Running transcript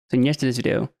So in yesterday's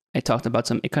video, I talked about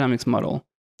some economics model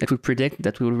that would predict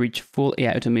that we will reach full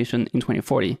AI automation in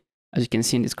 2040, as you can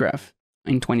see in this graph.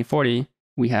 In 2040,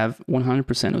 we have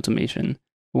 100% automation,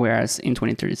 whereas in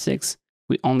 2036,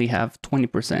 we only have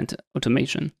 20%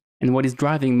 automation. And what is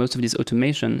driving most of this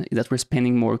automation is that we're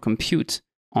spending more compute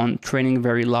on training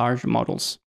very large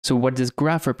models. So what this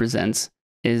graph represents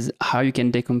is how you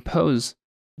can decompose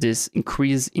this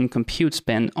increase in compute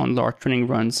spend on large training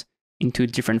runs into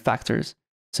different factors.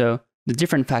 So the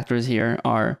different factors here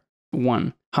are: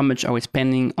 1, how much are we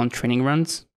spending on training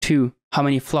runs? 2, how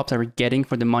many flops are we getting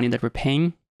for the money that we're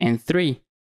paying? And 3,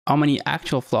 how many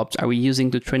actual flops are we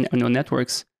using to train neural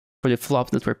networks for the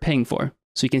flops that we're paying for?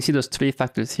 So you can see those 3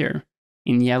 factors here.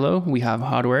 In yellow, we have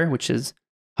hardware, which is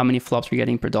how many flops we're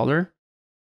getting per dollar.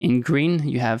 In green,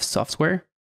 you have software,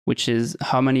 which is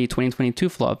how many 2022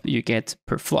 flop you get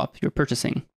per flop you're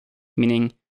purchasing,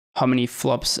 meaning how many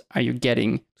flops are you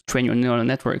getting to train your neural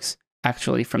networks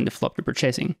actually from the flop you're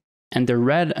purchasing. And the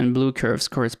red and blue curves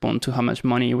correspond to how much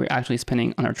money we're actually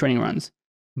spending on our training runs.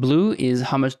 Blue is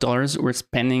how much dollars we're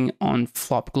spending on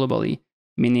flop globally,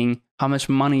 meaning how much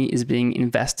money is being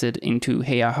invested into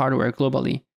AI hardware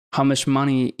globally, how much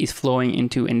money is flowing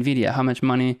into NVIDIA, how much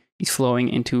money is flowing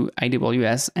into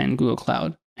AWS and Google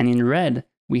Cloud. And in red,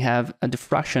 we have a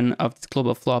fraction of this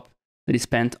global flop that is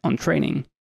spent on training,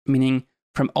 meaning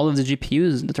from all of the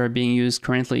GPUs that are being used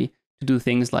currently to do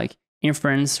things like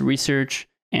inference, research,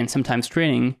 and sometimes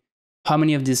training, how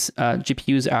many of these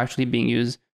GPUs are actually being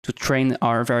used to train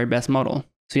our very best model?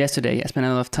 So yesterday, I spent a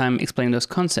lot of time explaining those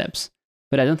concepts,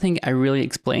 but I don't think I really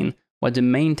explained what the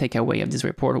main takeaway of this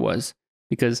report was,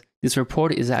 because this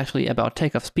report is actually about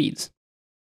takeoff speeds.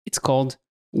 It's called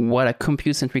What a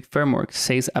Compute-Centric Framework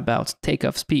Says About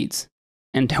Takeoff Speeds.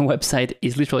 And the website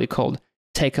is literally called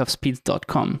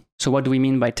takeoffspeeds.com. So what do we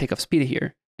mean by takeoff speed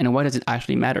here? And why does it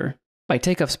actually matter? By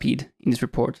takeoff speed in this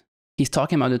report, he's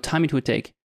talking about the time it would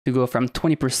take to go from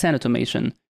 20%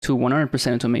 automation to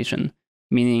 100% automation,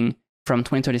 meaning from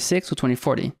 2036 to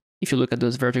 2040, if you look at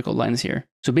those vertical lines here.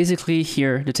 So basically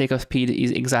here, the takeoff speed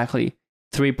is exactly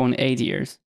 3.8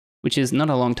 years, which is not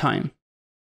a long time.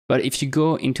 But if you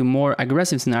go into more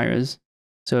aggressive scenarios,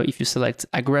 so if you select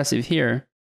aggressive here,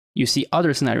 you see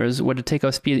other scenarios where the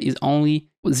takeoff speed is only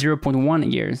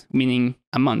 0.1 years, meaning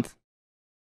a month.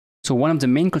 So one of the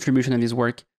main contributions of this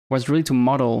work was really to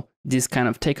model these kind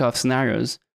of takeoff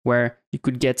scenarios where you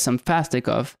could get some fast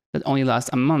takeoff that only lasts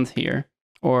a month here,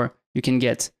 or you can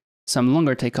get some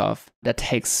longer takeoff that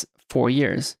takes 4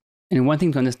 years. And one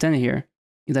thing to understand here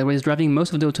is that what is driving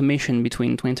most of the automation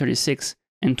between 2036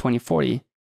 and 2040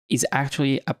 is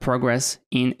actually a progress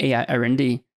in AI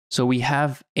R&D. So we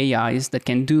have AIs that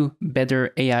can do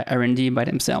better AI R&D by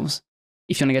themselves.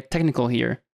 If you want to get technical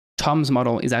here, Tom's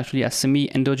model is actually a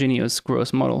semi-endogenous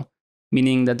growth model,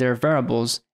 meaning that there are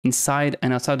variables inside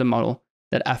and outside the model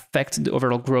that affect the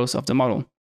overall growth of the model.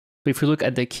 So if we look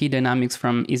at the key dynamics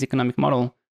from his economic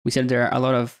model, we said there are a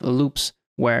lot of loops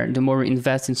where the more we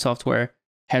invest in software,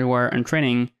 hardware, and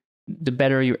training, the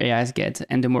better your AIs get,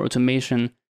 and the more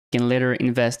automation can later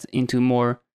invest into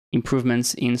more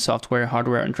improvements in software,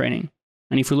 hardware, and training.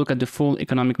 And if we look at the full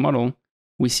economic model,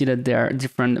 we see that there are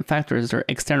different factors that are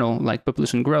external, like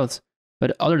population growth.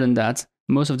 But other than that,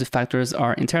 most of the factors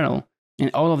are internal.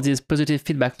 And all of these positive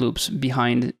feedback loops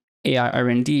behind AI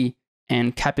R&D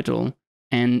and capital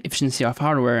and efficiency of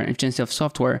hardware and efficiency of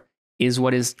software is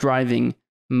what is driving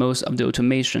most of the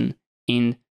automation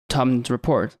in Tom's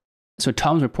report. So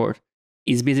Tom's report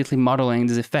is basically modeling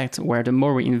this effect where the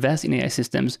more we invest in AI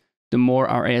systems, the more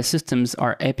our AI systems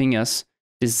are helping us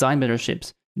design better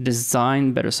chips,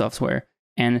 design better software,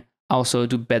 and also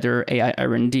do better AI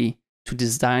R&D to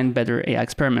design better AI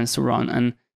experiments to run.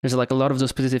 And there's like a lot of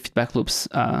those positive feedback loops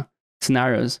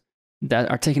scenarios that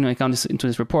are taken into account into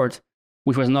this report,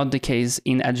 which was not the case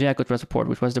in AGI Takeoff report,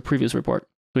 which was the previous report.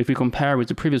 So if we compare with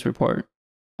the previous report,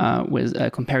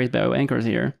 with compared bioanchors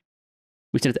here,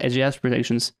 we see that AGI's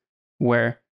predictions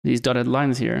were these dotted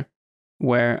lines here,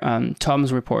 where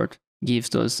Tom's report gives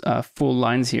those full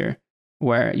lines here,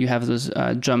 where you have those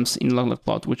jumps in log-log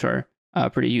plot, which are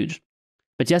pretty huge.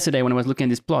 But yesterday, when I was looking at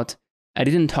this plot, I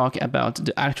didn't talk about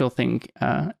the actual thing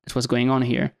that was going on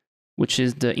here, which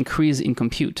is the increase in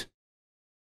compute.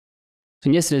 So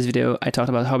in yesterday's video, I talked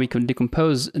about how we could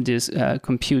decompose this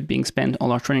compute being spent on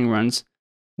our training runs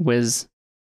with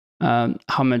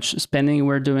how much spending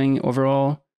we're doing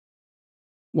overall,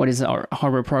 what is our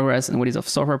hardware progress, and what is our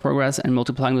software progress, and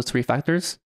multiplying those 3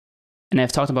 factors. And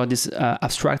I've talked about this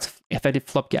abstract effective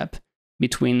flop gap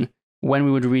between when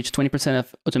we would reach 20%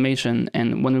 of automation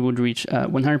and when we would reach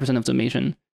 100% of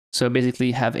automation. So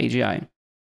basically have AGI.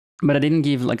 but I didn't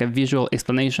give like a visual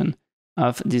explanation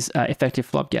of this effective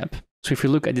flop gap. So if you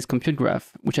look at this compute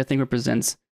graph, which I think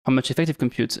represents how much effective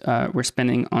compute we're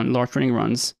spending on large training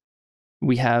runs,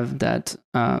 we have that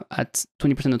at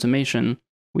 20% automation,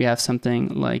 we have something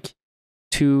like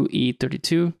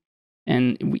 2E32.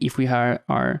 And if we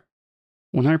are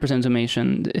 100%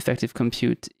 automation, the effective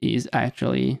compute is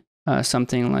actually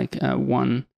something like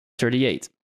 138.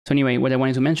 So anyway, what I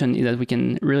wanted to mention is that we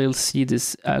can really see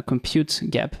this compute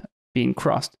gap being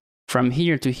crossed. From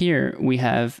here to here, we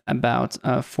have about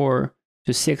 4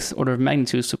 to 6 order of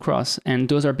magnitudes to cross, and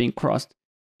those are being crossed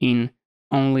in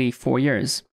only 4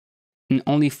 years. In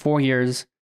only 4 years,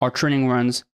 our training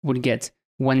runs would get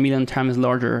 1 million times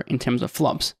larger in terms of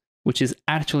flops, which is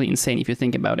actually insane if you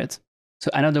think about it. So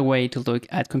another way to look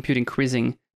at compute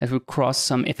increasing that will cross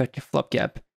some effective flop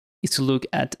gap is to look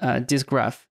at this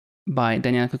graph by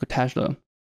Daniel Coco-Tajlo.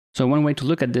 So one way to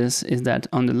look at this is that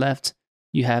on the left,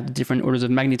 you have the different orders of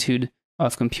magnitude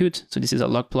of compute. So this is a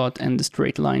log plot, and the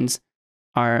straight lines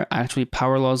are actually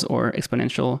power laws or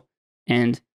exponential.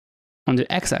 And on the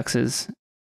x-axis,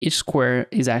 each square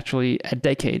is actually a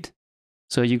decade.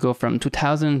 So you go from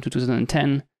 2000 to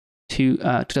 2010 to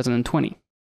 2020.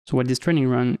 So what this training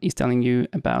run is telling you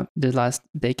about the last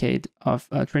decade of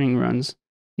training runs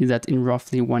is that in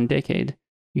roughly 1 decade,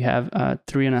 you have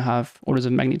 3.5 orders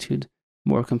of magnitude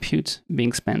more compute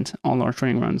being spent on large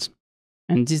training runs.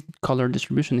 And this color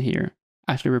distribution here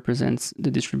actually represents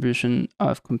the distribution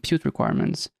of compute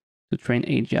requirements to train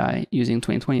AGI using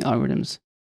 2020 algorithms.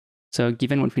 So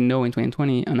given what we know in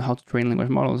 2020 on how to train language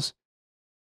models,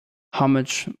 how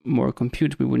much more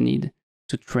compute we would need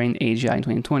to train AGI in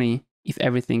 2020 if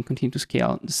everything continued to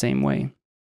scale the same way.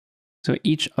 So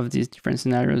each of these different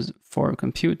scenarios for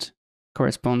compute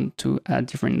correspond to a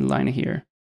different line here.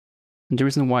 And the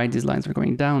reason why these lines are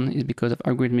going down is because of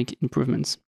algorithmic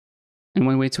improvements. And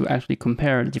one way to actually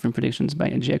compare the different predictions by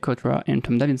AGI Kotra and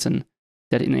Tom Davidson,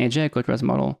 that in AGI Kotra's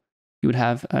model, you would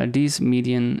have this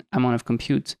median amount of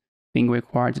compute being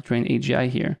required to train AGI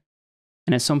here.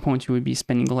 And at some point, you would be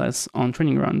spending less on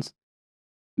training runs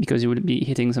because you would be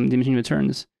hitting some diminishing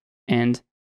returns. And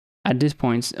at this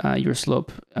point, your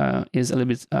slope is a little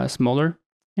bit smaller.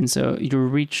 And so you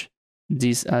reach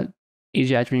these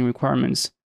AGI training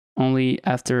requirements only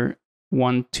after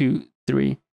 1, 2,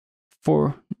 3,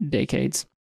 4 decades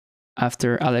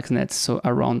after AlexNet, so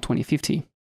around 2050.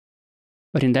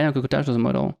 But in Daniel Coco-Tajlo's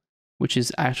model, which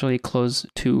is actually close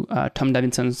to Tom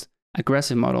Davidson's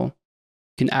aggressive model,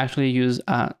 you can actually use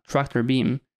a tractor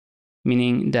beam,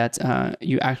 meaning that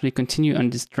you actually continue on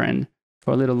this trend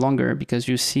for a little longer because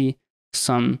you see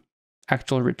some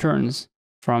actual returns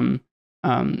from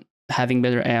having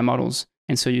better AI models.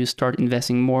 And so you start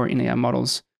investing more in AI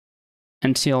models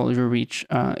until you reach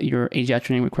your AGI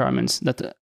training requirements. That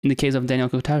in the case of Daniel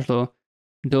Coco-Tajlo,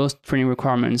 those training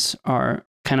requirements are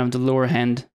kind of the lower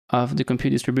hand of the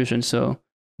compute distribution. So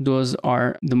those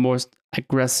are the most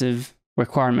aggressive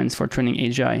requirements for training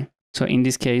AGI. So in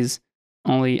this case,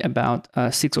 only about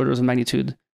 6 orders of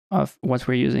magnitude of what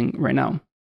we're using right now.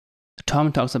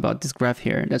 Tom talks about this graph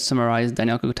here that summarized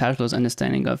Daniel Coco-Tajlo's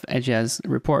understanding of AGI's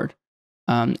report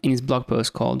in his blog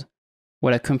post called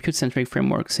What a Compute-Centric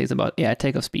Framework Says About AI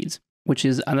Takeoff Speeds, which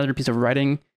is another piece of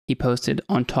writing he posted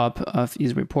on top of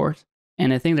his report.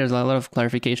 And I think there's a lot of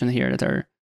clarification here that are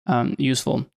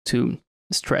useful to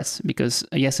stress, because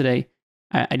yesterday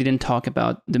I didn't talk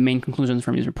about the main conclusions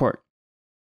from his report.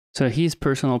 So his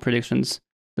personal predictions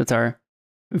that are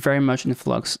very much in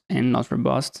flux and not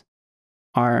robust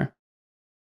are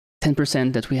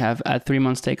 10% that we have at 3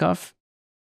 months takeoff,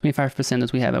 25%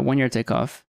 that we have at 1 year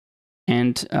takeoff,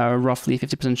 and roughly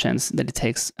 50% chance that it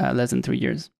takes less than 3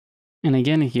 years. And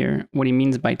again here, what he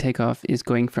means by takeoff is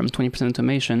going from 20%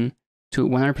 automation to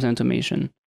 100%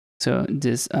 automation. So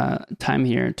this time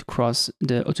here to cross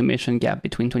the automation gap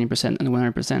between 20% and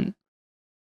 100%.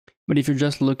 But if you're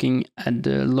just looking at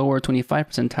the lower 25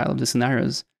 percentile of the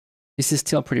scenarios, this is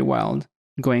still pretty wild,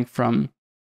 going from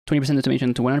 20%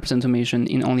 automation to 100% automation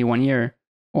in only 1 year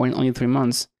or in only 3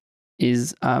 months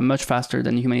is much faster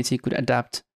than humanity could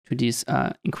adapt to this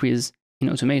increase in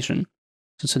automation.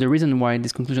 So the reason why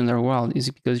these conclusions are wild is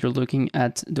because you're looking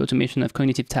at the automation of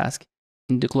cognitive tasks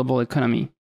in the global economy.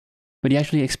 But he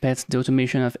actually expects the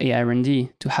automation of AI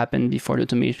R&D to happen before the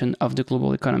automation of the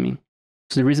global economy.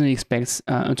 So the reason he expects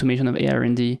automation of AI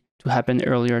R&D to happen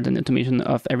earlier than automation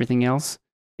of everything else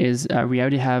is we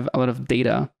already have a lot of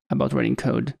data about writing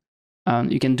code.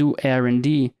 You can do AI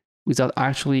R&D without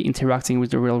actually interacting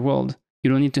with the real world.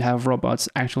 You don't need to have robots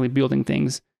actually building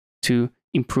things to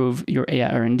improve your AI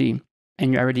R&D.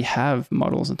 And you already have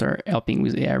models that are helping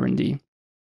with AI R&D.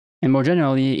 And more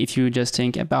generally, if you just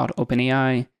think about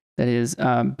OpenAI that is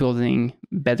building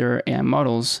better AI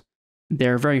models,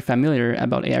 they're very familiar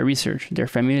about AI research. They're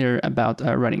familiar about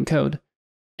writing code.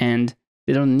 And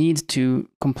they don't need to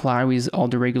comply with all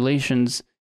the regulations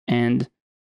and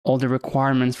all the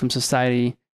requirements from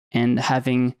society and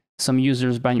having some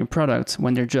users buying your product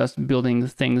when they're just building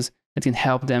things that can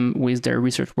help them with their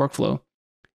research workflow.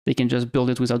 They can just build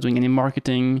it without doing any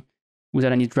marketing,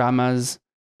 without any dramas,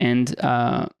 and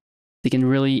they can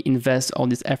really invest all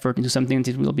this effort into something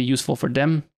that will be useful for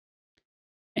them.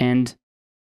 And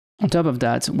on top of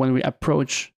that, when we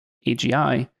approach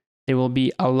AGI, there will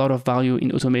be a lot of value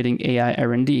in automating AI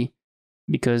R&D,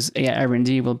 because AI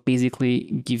R&D will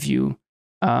basically give you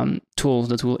tools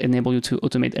that will enable you to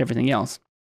automate everything else.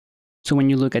 So when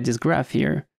you look at this graph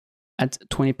here, at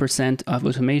 20% of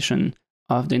automation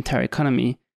of the entire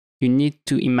economy, you need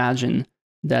to imagine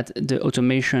that the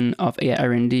automation of AI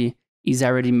R&D is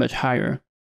already much higher.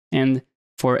 And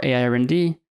for AI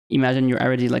R&D, imagine you're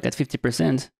already like at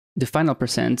 50%. The final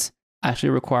percent actually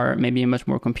require maybe much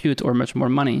more compute or much more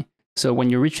money. So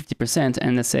when you reach 50%,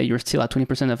 and let's say you're still at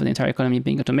 20% of the entire economy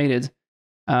being automated,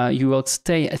 you will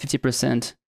stay at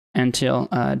 50% until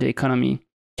the economy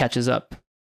catches up.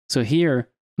 So here,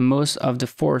 most of the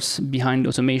force behind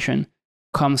automation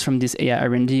comes from this AI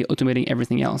R&D automating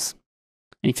everything else.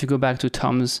 And if you go back to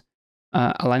Tom's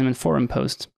alignment forum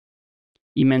post,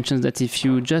 he mentions that if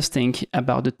you just think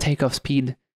about the takeoff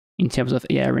speed in terms of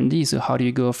AI R&D, so how do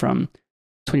you go from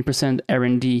 20%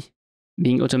 R&D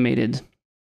being automated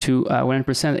to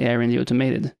 100% AI R&D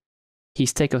automated?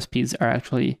 His takeoff speeds are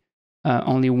actually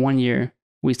only 1 year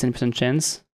with 10%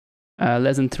 chance,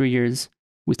 less than 3 years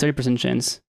with 30%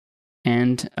 chance,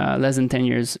 and less than 10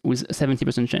 years with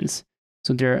 70% chance.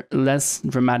 So they're less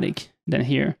dramatic than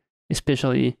here,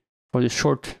 especially for the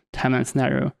short timeline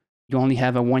scenario. You only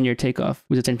have a 1 year takeoff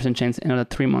with a 10% chance and another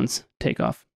 3 months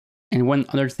takeoff. And one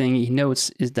other thing he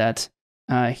notes is that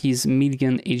his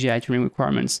median AGI training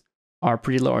requirements are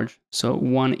pretty large. So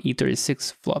 1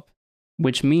 E36 flop,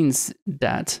 which means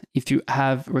that if you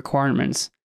have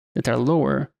requirements that are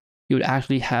lower, you would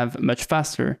actually have much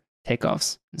faster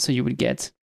takeoffs. So you would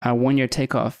get a 1 year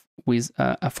takeoff with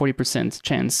a 40%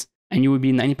 chance, and you would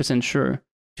be 90% sure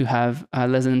to have a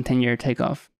less than 10-year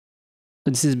takeoff.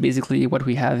 So this is basically what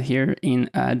we have here in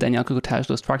Daniel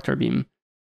Kokotajlo's tractor beam,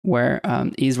 where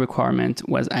his requirement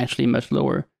was actually much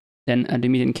lower than the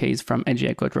median case from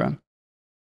AGI Quadra.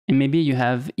 And maybe you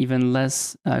have even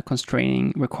less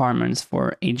constraining requirements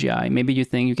for AGI. Maybe you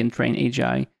think you can train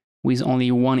AGI with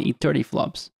only 1 E30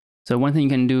 flops. So one thing you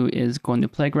can do is go on the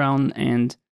playground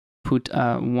and put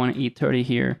 1 E30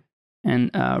 here and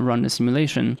run the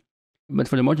simulation. But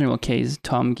for the more general case,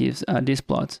 Tom gives this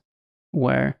plot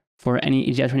where for any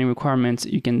AGI training requirements,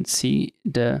 you can see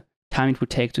the time it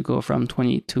would take to go from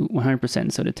 20 to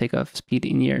 100%, so the takeoff speed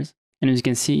in years. And as you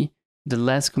can see, the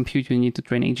less compute you need to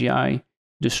train AGI,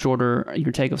 the shorter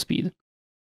your takeoff speed.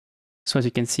 So as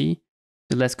you can see,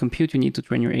 the less compute you need to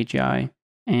train your AGI,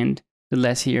 and the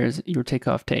less years your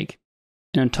takeoff take.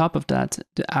 And on top of that,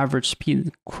 the average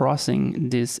speed crossing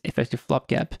this effective flop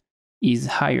gap is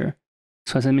higher.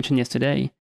 So as I mentioned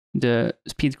yesterday, the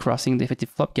speed crossing the effective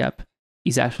flop gap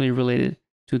is actually related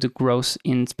to the growth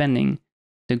in spending,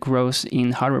 the growth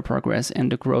in hardware progress,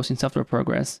 and the growth in software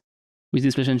progress, with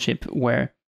this relationship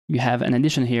where you have an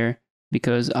addition here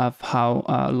because of how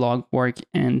log work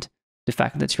and the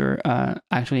fact that you're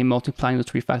actually multiplying those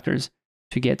 3 factors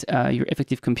to get your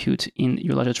effective compute in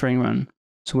your larger training run.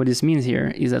 So what this means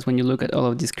here is that when you look at all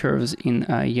of these curves in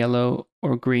yellow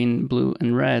or green, blue,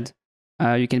 and red,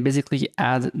 you can basically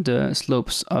add the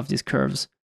slopes of these curves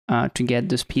to get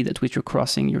the speed at which you're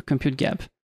crossing your compute gap.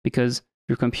 Because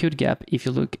your compute gap, if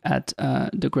you look at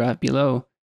the graph below,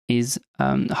 is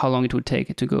how long it would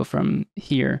take to go from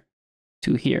here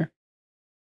to here.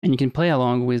 And you can play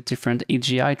along with different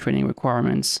AGI training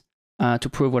requirements to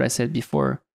prove what I said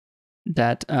before,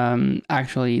 that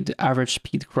actually the average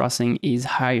speed crossing is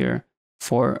higher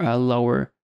for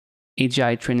lower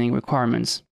AGI training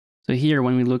requirements. So here,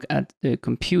 when we look at the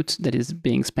compute that is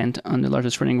being spent on the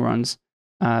largest training runs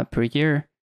per year,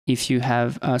 if you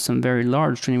have some very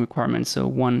large training requirements, so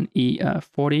 1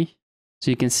 E40, so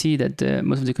you can see that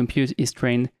most of the compute is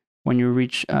trained when you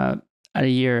reach a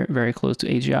year very close to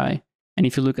AGI. And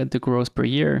if you look at the growth per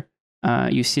year,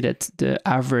 you see that the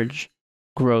average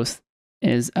growth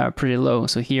is pretty low.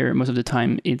 So here, most of the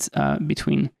time, it's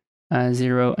between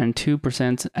 0 and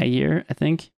 2% a year, I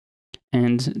think.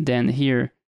 And then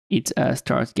here, it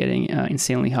starts getting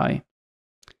insanely high.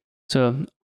 So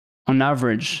on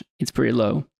average, it's pretty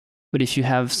low. But if you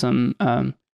have some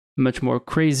much more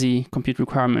crazy compute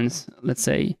requirements, let's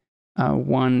say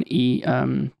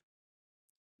 1E30,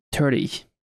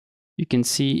 you can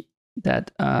see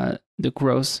that the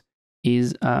growth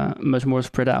is much more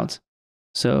spread out.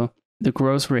 So the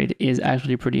growth rate is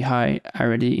actually pretty high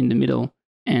already in the middle,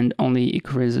 and only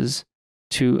increases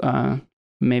to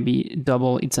maybe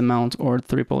double its amount or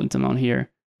triple its amount here.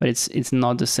 But it's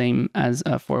not the same as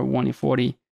for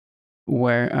 1E40,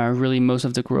 where really most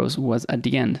of the growth was at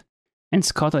the end. And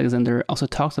Scott Alexander also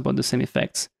talks about the same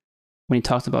effects when he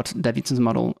talks about Davidson's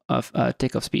model of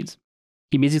takeoff speeds.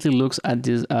 He basically looks at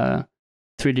these 3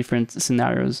 different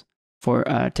scenarios for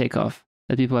takeoff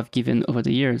that people have given over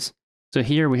the years. So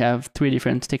here we have 3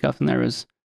 different takeoff scenarios: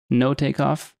 no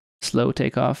takeoff, slow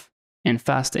takeoff, and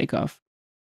fast takeoff,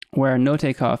 where no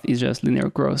takeoff is just linear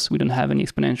growth. We don't have any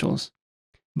exponentials.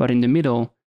 But in the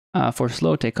middle, for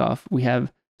slow takeoff, we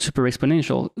have super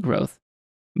exponential growth,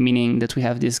 meaning that we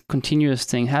have this continuous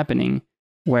thing happening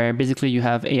where basically you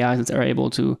have AIs that are able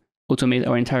to automate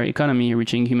our entire economy,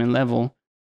 reaching human level,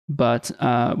 but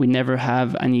we never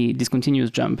have any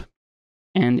discontinuous jump.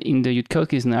 And in the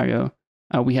Yudkowsky scenario,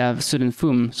 we have sudden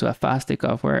boom, so a fast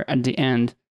takeoff, where at the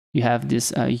end you have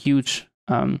this huge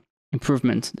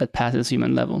improvement that passes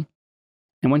human level.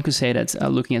 And one could say that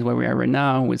looking at where we are right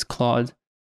now with Claude,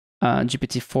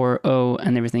 GPT-4o,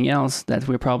 and everything else, that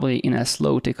we're probably in a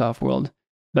slow takeoff world.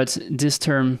 But this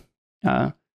term,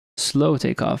 slow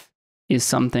takeoff, is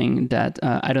something that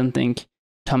I don't think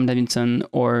Tom Davidson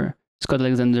or Scott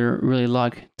Alexander really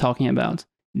like talking about.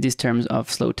 These terms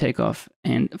of slow takeoff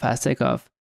and fast takeoff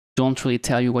don't really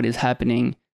tell you what is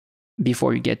happening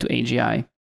before you get to AGI.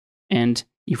 And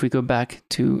if we go back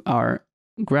to our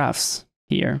graphs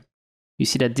here, you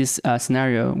see that this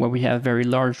scenario where we have very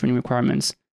large training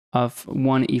requirements of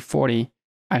 1E40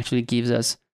 actually gives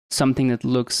us something that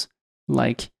looks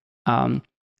like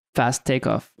fast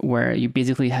takeoff, where you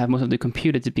basically have most of the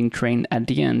compute that's being trained at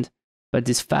the end. But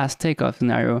this fast takeoff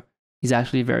scenario is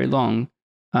actually very long,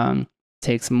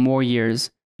 takes more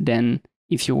years than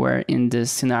if you were in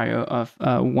this scenario of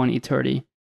 1E30,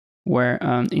 where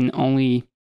in only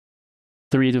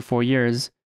 3 to 4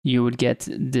 years, you would get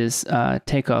this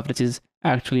takeoff that is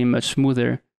actually much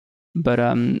smoother, but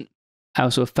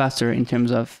also faster in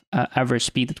terms of average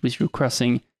speed at which you're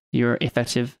crossing your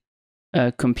effective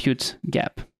compute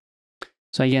gap.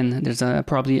 So again, there's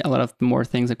probably a lot of more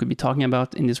things I could be talking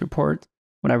about in this report.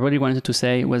 What I really wanted to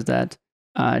say was that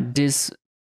this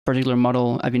particular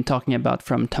model I've been talking about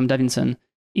from Tom Davidson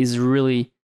is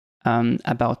really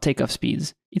about takeoff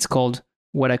speeds. It's called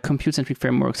What a Compute-Centric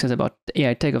Framework Says About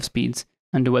AI Takeoff Speeds,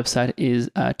 and the website is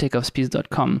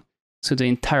takeoffspeeds.com. So the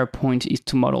entire point is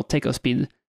to model takeoff speed,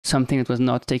 something that was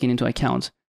not taken into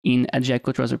account in AGI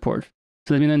Cotra's report.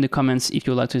 So let me know in the comments if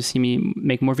you would like to see me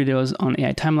make more videos on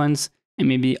AI timelines and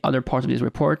maybe other parts of this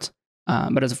report.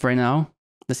 But as of right now,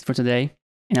 that's it for today,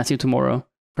 and I'll see you tomorrow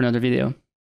for another video.